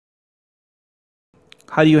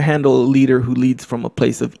How do you handle a leader who leads from a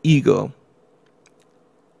place of ego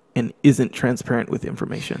and isn't transparent with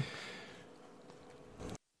information?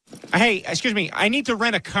 Hey, excuse me, I need to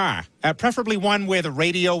rent a car, preferably one where the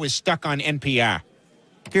radio is stuck on NPR.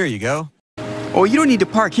 Here you go. Oh, you don't need to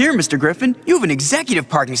park here, Mr. Griffin. You have an executive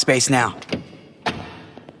parking space now.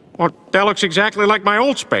 Well, that looks exactly like my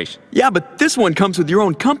old space. Yeah, but this one comes with your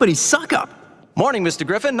own company suck-up. Morning, Mr.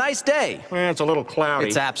 Griffin. Nice day. It's a little cloudy.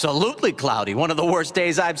 It's absolutely cloudy. One of the worst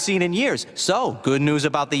days I've seen in years. So, good news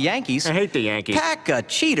about the Yankees. I hate the Yankees. Pack of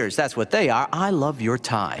cheaters, that's what they are. I love your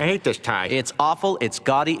tie. I hate this tie. It's awful, it's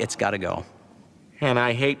gaudy, it's gotta go. And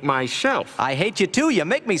I hate myself. I hate you too, you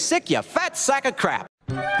make me sick, you fat sack of crap.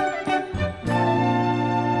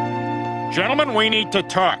 Gentlemen, we need to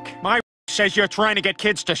talk. My says you're trying to get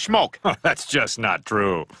kids to smoke. That's just not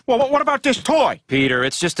true. Well, what about this toy? Peter,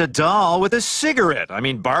 it's just a doll with a cigarette. I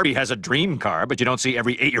mean, Barbie has a dream car, but you don't see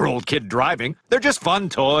every 8-year-old kid driving. They're just fun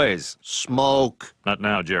toys. Smoke. Not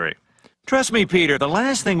now, Jerry. Trust me, Peter, the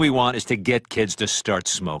last thing we want is to get kids to start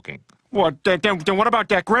smoking. Well, then what about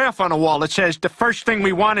that graph on the wall that says the first thing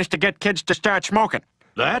we want is to get kids to start smoking?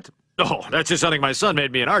 That? Oh, that's just something my son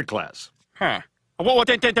made me in art class. Huh. Well,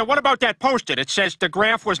 then what about that post-it? It says the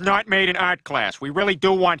graph was not made in art class. We really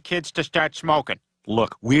do want kids to start smoking.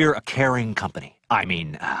 Look, we're a caring company. I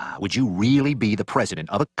mean, would you really be the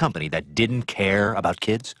president of a company that didn't care about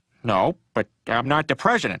kids? No, but I'm not the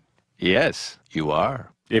president. Yes, you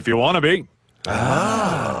are. If you want to be.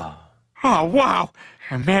 Oh, wow.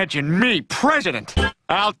 Imagine me president.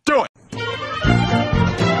 I'll do it.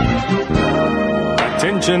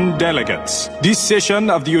 Attention delegates. This session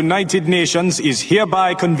of the United Nations is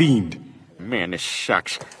hereby convened. Man, this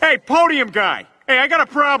sucks. Hey, podium guy. Hey, I got a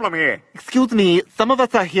problem here. Excuse me, some of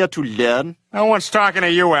us are here to learn. No one's talking to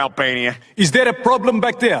you, Albania. Is there a problem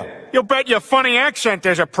back there? You bet your funny accent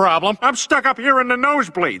there's a problem. I'm stuck up here in the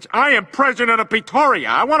nosebleeds. I am president of Pretoria.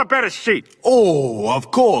 I want a better seat. Oh, of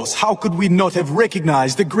course. How could we not have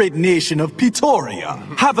recognized the great nation of Pretoria?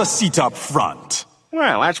 Have a seat up front.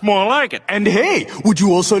 Well, that's more like it. And hey, would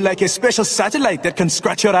you also like a special satellite that can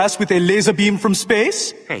scratch your ass with a laser beam from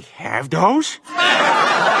space? They have those?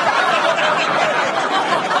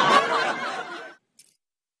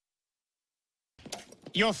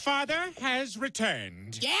 Your father has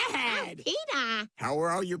returned. Dad! Peter! How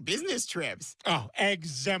are all your business trips? Oh,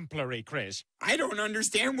 exemplary, Chris. I don't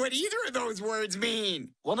understand what either of those words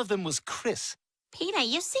mean. One of them was Chris. Peter,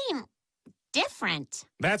 you seem different.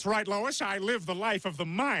 That's right, Lois. I live the life of the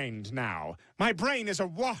mind now. My brain is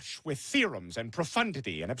awash with theorems and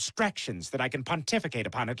profundity and abstractions that I can pontificate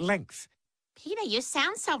upon at length. Peter, you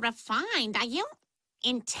sound so refined. Are you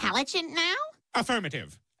intelligent now?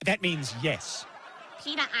 Affirmative. That means yes.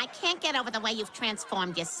 Peter, I can't get over the way you've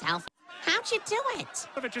transformed yourself. How'd you do it?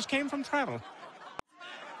 But it just came from travel.